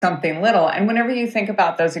something little. And whenever you think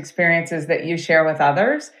about those experiences that you share with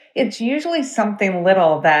others, it's usually something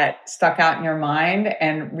little that stuck out in your mind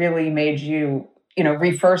and really made you,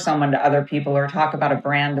 refer someone to other people or talk about a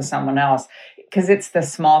brand to someone else, because it's the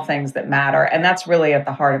small things that matter. And that's really at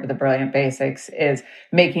the heart of the Brilliant Basics, is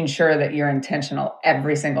making sure that you're intentional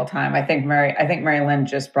every single time. I think Mary Lynn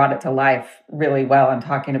just brought it to life really well in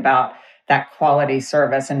talking about that quality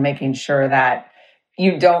service and making sure that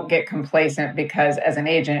you don't get complacent, because as an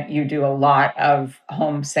agent, you do a lot of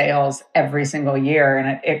home sales every single year,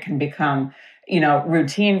 and it can become,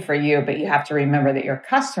 routine for you, but you have to remember that your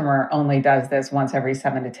customer only does this once every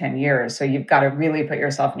 7 to 10 years. So you've got to really put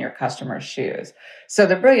yourself in your customer's shoes. So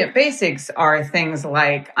the Brilliant Basics are things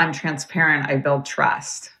like, I'm transparent, I build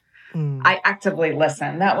trust. I actively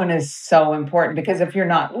listen. That one is so important, because if you're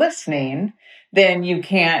not listening, then you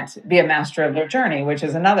can't be a master of their journey, which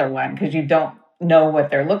is another one, because you don't know what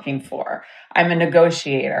they're looking for. I'm a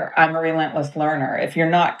negotiator. I'm a relentless learner. If you're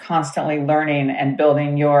not constantly learning and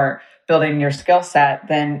building your skill set,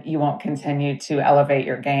 then you won't continue to elevate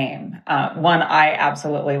your game. One I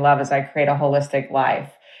absolutely love is I create a holistic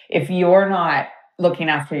life. If you're not looking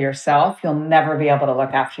after yourself, you'll never be able to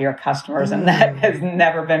look after your customers. And that has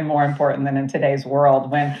never been more important than in today's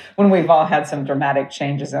world, when we've all had some dramatic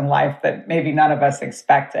changes in life that maybe none of us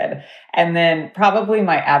expected. And then probably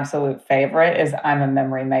my absolute favorite is I'm a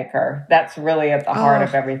memory maker. That's really at the heart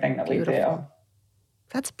of everything that we do.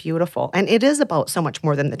 That's beautiful. And it is about so much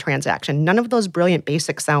more than the transaction. None of those Brilliant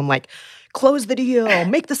Basics sound like close the deal,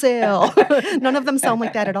 make the sale. None of them sound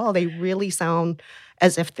like that at all. They really sound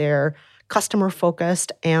as if they're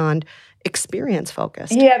customer-focused and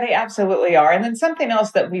experience-focused. Yeah, they absolutely are. And then something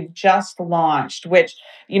else that we've just launched, which,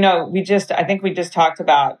 I think we just talked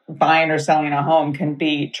about, buying or selling a home can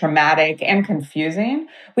be traumatic and confusing.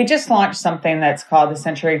 We just launched something that's called the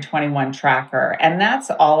Century 21 Tracker. And that's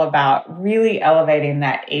all about really elevating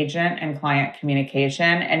that agent and client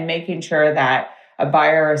communication and making sure that a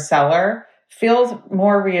buyer or seller feels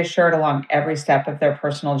more reassured along every step of their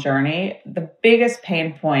personal journey. The biggest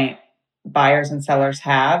pain point buyers and sellers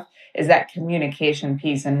have is that communication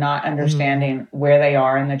piece and not understanding where they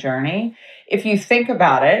are in the journey. If you think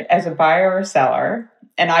about it as a buyer or seller,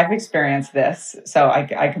 and I've experienced this, so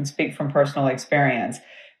I can speak from personal experience.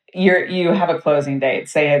 You have a closing date,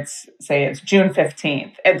 say it's June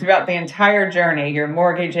 15th, and throughout the entire journey, your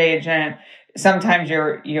mortgage agent, sometimes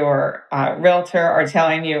your realtor are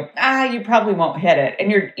telling you, you probably won't hit it.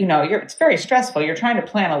 And it's very stressful. You're trying to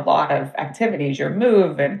plan a lot of activities, your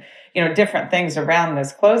move and, different things around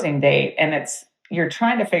this closing date. And you're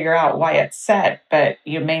trying to figure out why it's set, but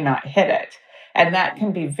you may not hit it. And that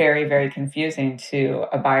can be very, very confusing to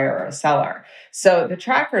a buyer or a seller. So the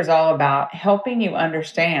tracker is all about helping you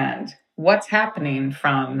understand what's happening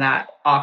from that